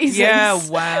obvious reasons. Yeah,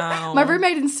 wow. My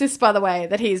roommate insists, by the way,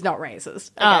 that he's not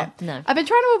racist. Oh, no. I've been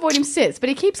trying to avoid him since, but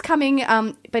he keeps coming,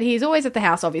 but he's always at the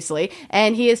house, obviously,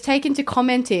 and he has taken to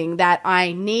commenting that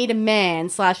I need a man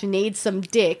 / need some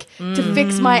dick to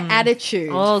fix my attitude.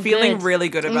 Oh, Feeling good. really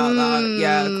good about that.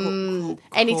 Yeah, cool.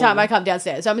 Anytime I come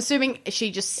downstairs. So I'm assuming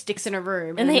she just sticks in a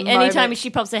room. And in a anytime moment- she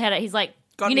pops her head out, he's like,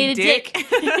 Got you any need a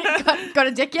dick. got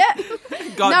a dick yet?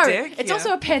 Got no, dick, it's yeah.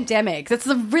 also a pandemic. That's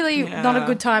a really not a Yeah.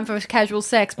 good time for casual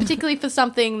sex, particularly for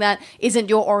something that isn't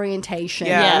your orientation.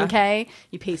 Yeah. Okay,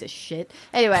 you piece of shit.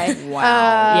 Anyway,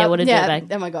 Wow. Yeah, what a dirtbag.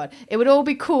 Oh my god, it would all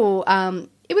be cool.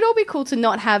 It would all be cool to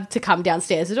not have to come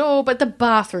downstairs at all, but the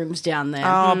bathroom's down there.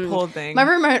 Oh, poor thing. My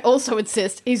roommate also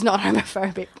insists he's not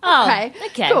homophobic. Oh, okay.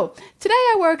 okay. Cool. Today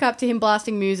I woke up to him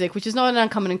blasting music, which is not an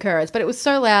uncommon occurrence, but it was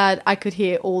so loud I could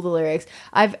hear all the lyrics.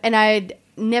 I'd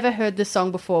never heard this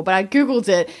song before, but I googled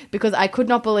it because I could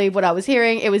not believe what I was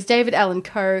hearing. It was David Allan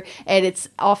Coe, and it's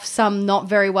off some not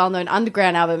very well-known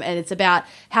underground album, and it's about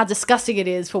how disgusting it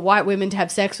is for white women to have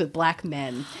sex with black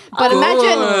men. But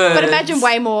imagine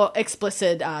way more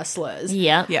explicit slurs.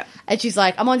 Yeah. Yeah. And she's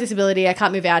like, I'm on disability, I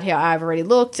can't move out here, I've already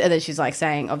looked. And then she's like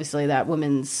saying, obviously, that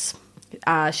women's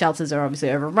shelters are obviously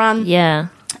overrun. Yeah.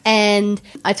 And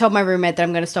I told my roommate that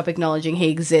I'm going to stop acknowledging he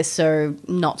exists, so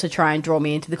not to try and draw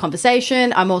me into the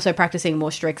conversation. I'm also practicing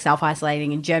more strict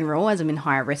self-isolating in general, as I'm in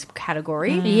higher risk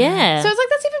category. Yeah. So it's like,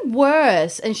 that's even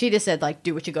worse. And she just said, like,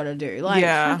 do what you got to do. Like,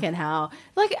 Yeah. fucking hell.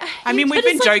 Like, I mean, we've but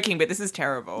been it's like- joking, but this is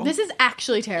terrible. this is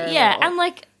actually terrible. Yeah, and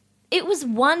like, it was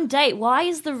one date. Why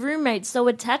is the roommate so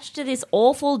attached to this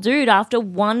awful dude after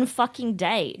one fucking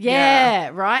date? Yeah,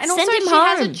 right. And Send also, him she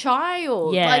has a home.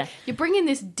 child. Yeah. Like, you're bringing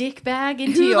this dick bag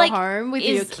into Who, your like, home with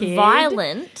is your kid.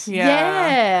 violent.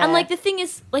 Yeah. And like, the thing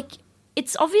is, like,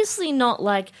 it's obviously not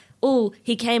like, oh,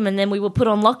 he came and then we were put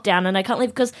on lockdown and I can't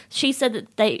leave, because she said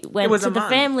that they went was to a the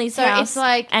month. family's So house it's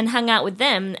like- and hung out with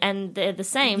them and they're the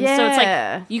same. So it's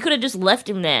Yeah. like, you could have just left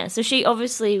him there. So she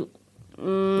obviously...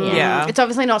 yeah. It's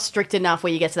obviously not strict enough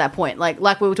where you get to that point. Like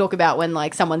we will talk about when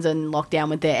like someone's in lockdown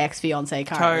with their ex-fiance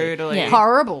currently. Totally. Yeah.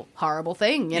 Horrible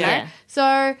thing, you know? Yeah.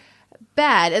 So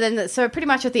bad. And then, so pretty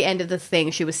much at the end of the thing,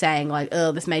 she was saying like,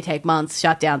 oh, this may take months,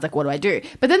 shutdowns, like what do I do?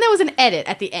 But then there was an edit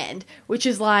at the end, which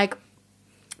is like,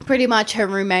 pretty much her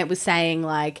roommate was saying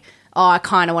like, oh, I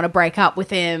kind of want to break up with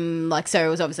him. Like, so it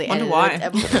was obviously Wonder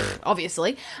edited,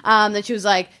 obviously. Then she was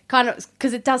like, kind of,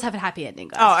 because it does have a happy ending,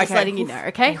 guys. Oh, Just okay. letting you know,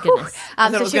 okay? Thank goodness. I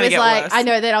thought it So was she gonna was get like, worse. I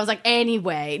know. Then I was like,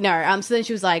 anyway, no. So then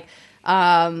she was like, you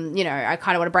know, I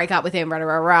kind of want to break up with him, rah,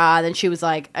 rah, rah. Then she was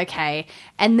like, okay.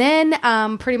 And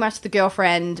then pretty much the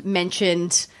girlfriend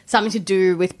mentioned something to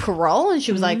do with parole. And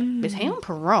she was like, is he on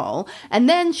parole? And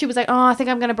then she was like, oh, I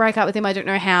think I'm going to break up with him. I don't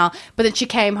know how. But then she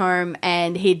came home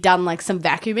and he'd done like some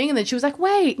vacuuming. And then she was like,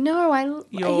 wait, no,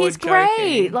 You're he's great.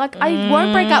 joking. Like, I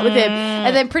won't break up with him.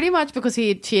 And then pretty much because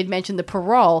she had mentioned the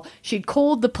parole, she'd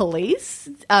called the police.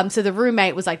 So the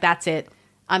roommate was like, that's it.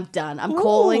 I'm done. I'm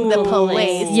calling the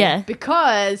police. Yeah.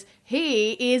 Because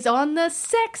he is on the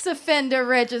sex offender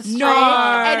registry No.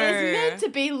 and is meant to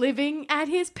be living at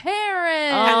his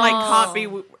parents. And like can't be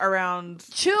around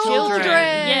Children.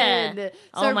 Yeah. So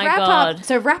Oh my wrap God. up.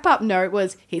 So wrap up note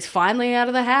was he's finally out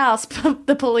of the house.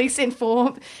 The police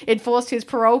enforced his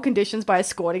parole conditions by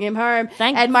escorting him home.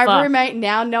 Thank and my fuck. roommate,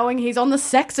 now knowing he's on the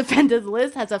sex offenders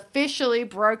list, has officially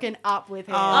broken up with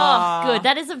him. Oh, good.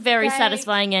 That is a very Thank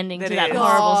satisfying ending to That that is.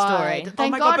 horrible God. story. Oh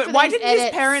Thank my God god! for But why these didn't his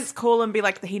edits. parents call and be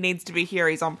like, he needs to be here?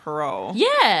 He's on parole.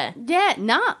 Yeah. Yeah,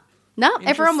 nah. No,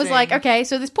 everyone was like, Interesting. okay,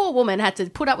 so this poor woman had to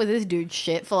put up with this dude's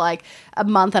shit for like a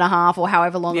month and a half or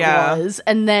however long Yeah. it was.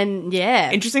 And then, yeah.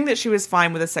 Interesting that she was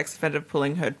fine with a sex offender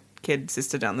pulling her kid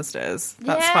sister down the stairs.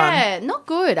 That's yeah, fun. not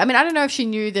good. I mean, I don't know if she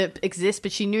knew that exists,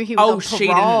 but she knew he was Oh, on parole. she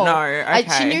didn't know.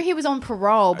 She Okay. knew he was on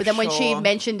parole, but then when she Sure.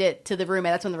 mentioned it to the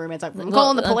roommate, that's when the roommate's like, I'm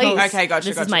calling the Well, police. Okay, gotcha,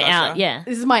 This gotcha, is my gotcha. out. Yeah.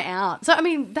 This is my out. So I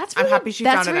mean, that's I'm really, happy she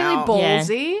that's found it really out.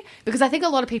 ballsy because I think a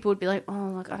lot of people would be like,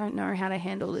 oh, like I don't know how to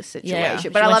handle this situation. Yeah. But She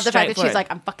I went love the fact straight that for she's it. like,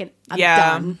 I'm Yeah.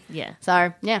 done. Yeah.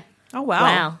 So yeah, Oh wow.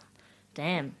 Wow.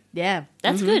 Damn. yeah,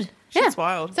 That's good. Shit's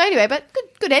wild. So anyway, but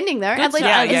good ending though. At least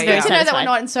stuff. it's Yeah, good yeah, to know that we're satisfied.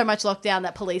 not in so much lockdown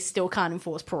that police still can't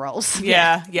enforce paroles.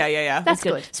 Yeah. That's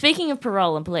good. Speaking of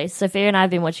parole and police, Sophia and I have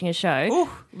been watching a show,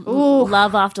 Ooh,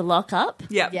 Love After Lockup.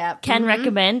 Yeah. yeah. Can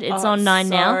recommend. It's Oh, on 9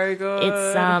 so now. good.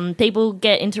 It's people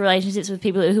get into relationships with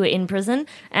people who are in prison,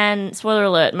 and spoiler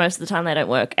alert, most of the time they don't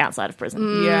work outside of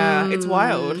prison. Yeah. It's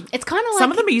wild. It's kind of like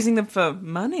Some of them are using them for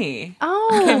money. Oh,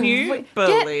 Can you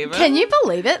believe it? Can you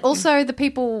believe it? Also, the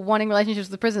people wanting relationships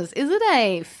with the prisoners. is it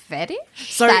a fetish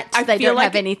So that I they feel don't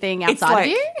have like anything it's outside like-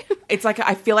 of you? It's like,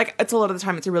 I feel like it's a lot of the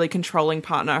time it's a really controlling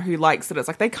partner who likes that it's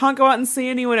like they can't go out and see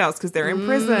anyone else because they're in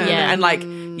prison. Yeah. And like,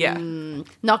 yeah,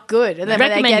 Not good. And then when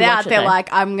they Recommend get you watch out, it, they're though.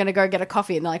 like, I'm going to go get a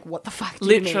coffee. And they're like, what the fuck do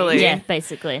you Literally. mean? Yeah,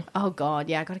 basically. Oh, God.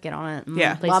 Yeah, I got to get on it.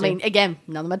 Yeah. Well, I Please do. mean, again,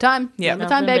 none of my time. Yeah. None of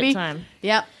my time, Nothing but baby. time.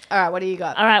 Yep. All right, what do you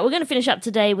got? All right, we're going to finish up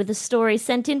today with a story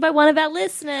sent in by one of our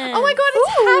listeners. Oh, my God,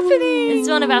 it's happening. It's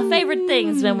one of our favourite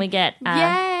things when we get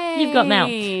Yay. You've Got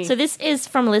Mail. So this is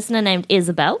from a listener named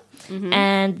Isabel,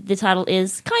 and the title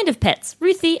is Kind of Pets,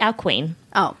 Ruthie, our queen.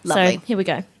 Oh, lovely. So here we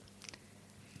go.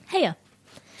 Heya.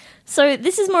 So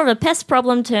this is more of a pest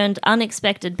problem turned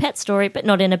unexpected pet story, but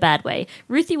not in a bad way.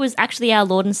 Ruthie was actually our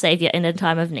Lord and Saviour in a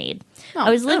time of need. I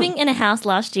was living in a house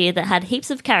last year that had heaps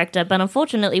of character, but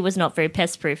unfortunately was not very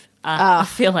pest-proof. I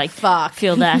feel like fuck.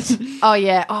 feel that. Oh,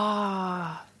 yeah.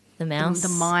 Oh, The mouse. the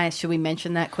mice. Should we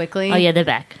mention that quickly? Oh yeah, they're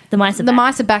back. The mice are The back.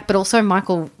 mice are back, but also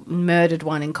Michael murdered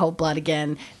one in cold blood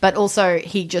again. But also,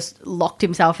 he just locked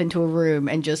himself into a room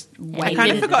and just waited. I kind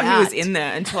of didn't forgot he out. was in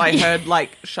there until I heard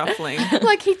like shuffling.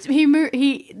 Like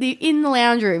in the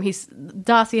lounge room,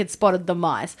 Darcy had spotted the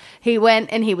mice. He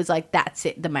went and he was like, "That's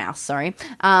it." The mouse, sorry.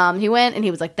 He went and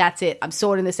he was like, "That's it. I'm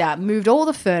sorting this out." Moved all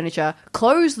the furniture,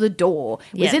 closed the door.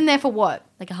 Was Yeah. in there for what?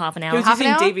 like a half an He hour. was Half an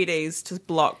using hour? DVDs to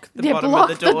block the Yeah, bottom block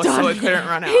of the door so door. it couldn't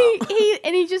run out.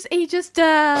 He just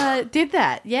did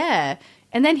that. Yeah.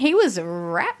 And then he was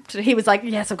wrapped. He was like,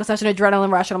 yes, I've got such an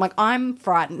adrenaline rush. And I'm like, I'm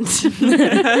frightened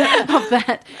of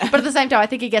that. But at the same time, I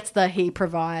think he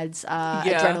provides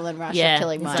adrenaline rush Yeah. of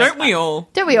killing mice. Don't we all?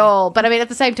 Don't we all? But I mean, at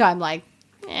the same time, like,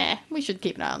 we should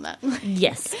keep an eye on that.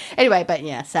 Yes. Anyway, but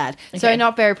yeah, sad. So Okay.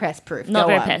 not very pest proof. Not Go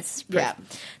very on. pest proof. Yeah.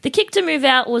 The kick to move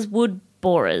out was wood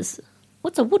borers.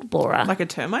 What's a wood borer? Like a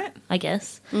termite? I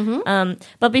guess. Mm-hmm.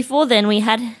 But before then, we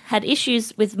had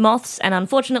issues with moths and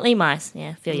unfortunately mice.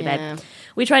 Yeah, feel you, Yeah. babe.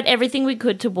 We tried everything we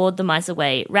could to ward the mice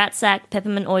away. Rat sack,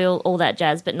 peppermint oil, all that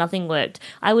jazz, but nothing worked.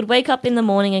 I would wake up in the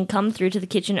morning and come through to the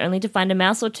kitchen only to find a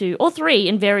mouse or two, or three,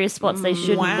 in various spots they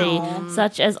shouldn't Wow. be,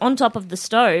 such as on top of the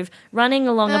stove, running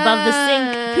along above the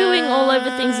sink, pooing all over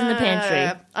things in the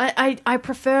pantry. I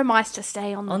prefer mice to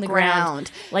stay on the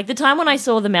ground. Like the time when I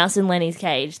saw the mouse in Lenny's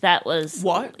cage, that was...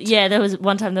 What? Yeah, there was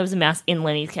one time there was a mouse in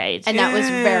Lenny's cage. And that was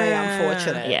very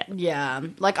unfortunate. Yeah. Yeah.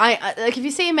 Like like if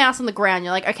you see a mouse on the ground,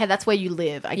 you're like, okay, that's where you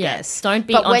live, I Yeah. guess. Don't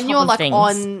be but on when top you're of like things.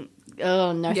 on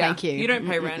oh no, Yeah. thank you. You don't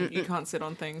pay rent. You can't sit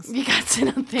on things. You can't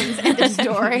sit on things. End of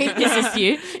story. Is this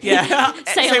you? Yeah.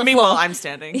 Stay on so the meanwhile, floor. I'm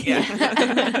standing. Yeah.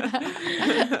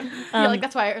 You're like,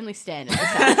 that's why I only stand in this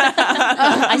house.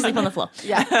 I sleep on the floor.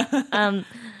 Yeah.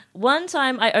 One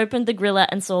time I opened the griller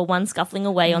and saw one scuffling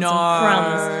away on No. some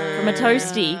crumbs from a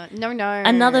toasty. No.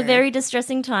 Another very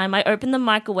distressing time, I opened the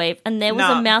microwave and there was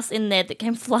No. a mouse in there that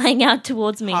came flying out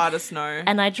towards me. Hardest no.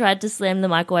 And I tried to slam the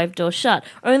microwave door shut,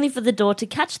 only for the door to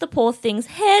catch the poor thing's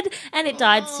head, and it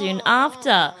died soon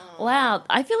after. Wow,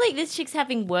 I feel like this chick's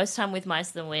having worse time with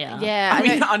mice than we are. Yeah. I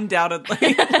mean, undoubtedly.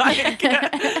 Like,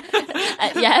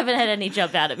 I haven't had any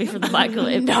jump out at me from the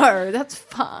microwave. no, that's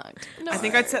fucked. No. I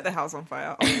think I'd set the house on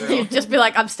fire. I'll be real. You'd just be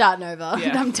like, I'm starting over.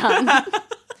 Yeah. I'm done.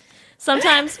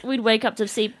 Sometimes we'd wake up to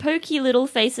see pokey little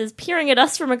faces peering at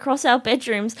us from across our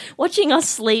bedrooms, watching us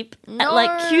sleep at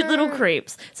like cute little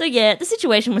creeps. So yeah, the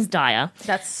situation was dire.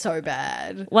 That's so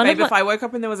bad. One Babe, of if I woke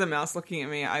up and there was a mouse looking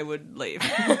at me, I would leave.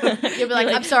 You'll be like,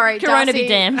 like, I'm sorry, Corona Darcy. be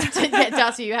damned. Yeah,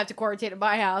 Darcy, you have to quarantine at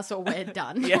my house or we're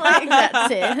done. Like,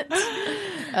 that's it.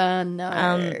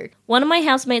 No. One of my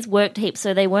housemates worked heaps,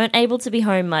 so they weren't able to be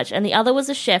home much, and the other was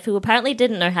a chef who apparently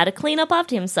didn't know how to clean up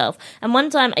after himself. And one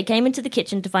time I came into the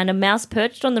kitchen to find a mouse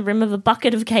perched on the rim of a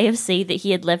bucket of KFC that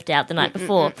he had left out the night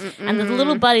before. And the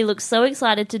little buddy looked so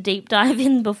excited to deep dive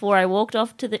in before I walked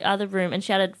off to the other room and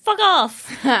shouted, "Fuck off!"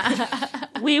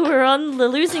 We were on the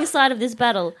losing side of this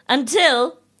battle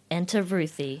until enter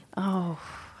Ruthie. Oh.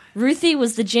 Ruthie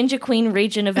was the ginger queen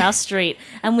regent of our street,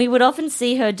 and we would often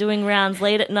see her doing rounds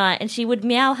late at night, and she would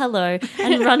meow hello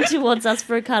and run towards us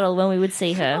for a cuddle when we would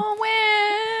see her. Oh,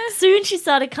 where? Soon she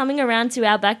started coming around to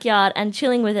our backyard and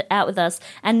chilling out with us,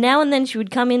 and now and then she would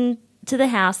come in to the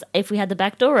house if we had the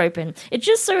back door open. It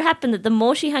just so happened that the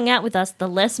more she hung out with us, the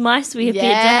less mice we appeared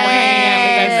to have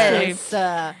hanging out with us too.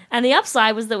 Yes. And the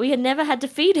upside was that we had never had to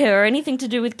feed her or anything to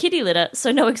do with kitty litter,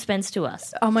 so no expense to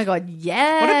us. Oh my god,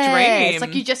 yeah. What a dream. It's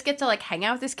like you just get to like hang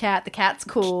out with this cat. The cat's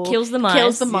cool. Kills the mice.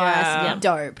 Kills the mice. Yeah.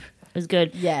 Dope. It was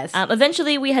good. Yes.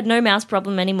 Eventually, we had no mouse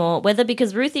problem anymore, whether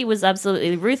because Ruthie was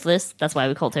absolutely ruthless, that's why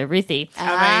we called her Ruthie,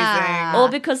 Amazing. or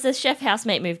because the chef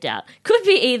housemate moved out. Could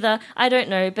be either, I don't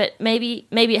know, but maybe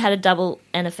it had a double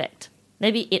an effect.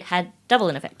 Maybe it had Double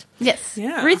in effect. Yes.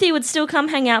 Yeah. Ruthie would still come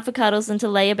hang out for cuddles and to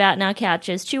lay about in our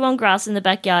couches, chew on grass in the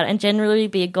backyard, and generally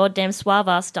be a goddamn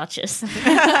suave-ass duchess.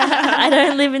 I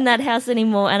don't live in that house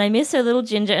anymore, and I miss her little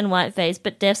ginger and white face,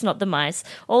 but death's not the mice.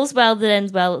 All's well that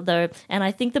ends well, though, and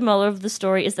I think the moral of the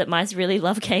story is that mice really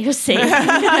love KFC.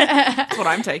 That's what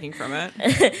I'm taking from it.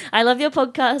 I love your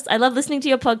podcast. I love listening to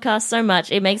your podcast so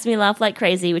much. It makes me laugh like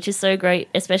crazy, which is so great,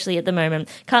 especially at the moment.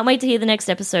 Can't wait to hear the next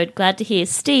episode. Glad to hear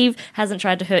Steve hasn't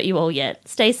tried to hurt you all yet.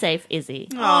 Stay safe, Izzy.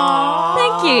 Aww.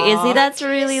 Thank you, Izzy. That's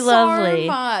really lovely.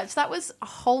 So much. That was a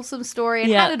wholesome story. It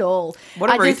Yeah. had it all. What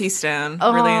a I Ruthie just- stan.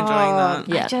 Really enjoying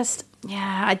that.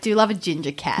 Yeah. I do love a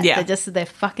ginger cat. Yeah. They're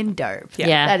fucking dope.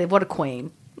 Yeah. That is, what a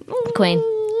queen. Queen.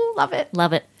 Ooh, love it.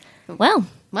 Love it.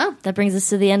 Well, that brings us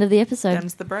to the end of the episode.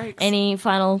 Them's the breaks. Any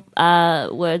final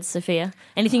words, Sophia?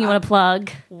 Anything you want to plug?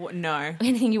 No.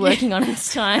 Anything you're working on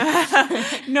this time?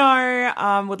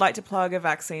 No. Would like to plug a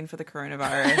vaccine for the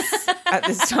coronavirus at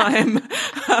this time.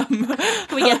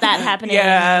 Can we get that happening?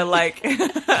 Yeah, like,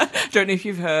 don't know if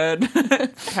you've heard,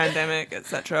 pandemic,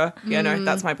 etc. Yeah, no,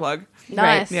 that's my plug.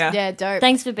 Nice. Great. Yeah. Yeah, dope.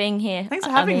 Thanks for being here. Thanks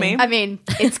for having me. I mean,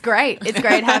 it's great. It's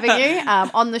great having you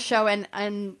on the show and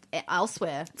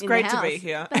elsewhere. It's great to be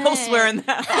here. Elsewhere in the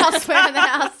house. Elsewhere in the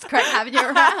house. It's great having you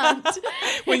around.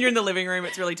 When you're in the living room,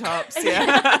 it's really tops.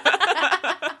 Yeah.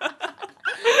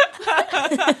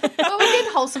 Well, we did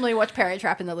wholesomely watch Parent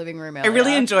Trap in the living room I earlier.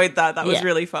 really enjoyed that. That was Yeah.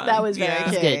 really fun. That was very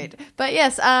Yeah. cute. But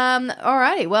yes,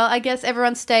 alrighty. Well, I guess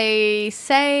everyone stay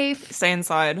safe. Stay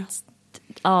inside.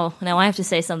 Oh, now I have to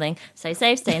say something. Stay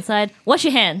safe, stay inside, wash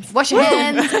your hands. Wash your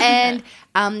hands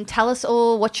and tell us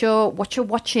all what you're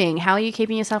watching. How are you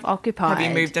keeping yourself occupied? Have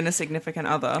you moved in a significant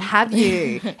other? Have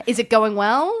you? Is it going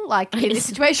well? Like in this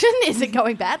situation? Is it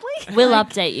going badly? We'll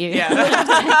update you. Yeah.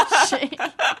 All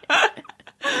right.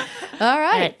 All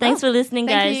right, thanks for listening,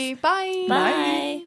 Thank guys. you. Bye. Bye.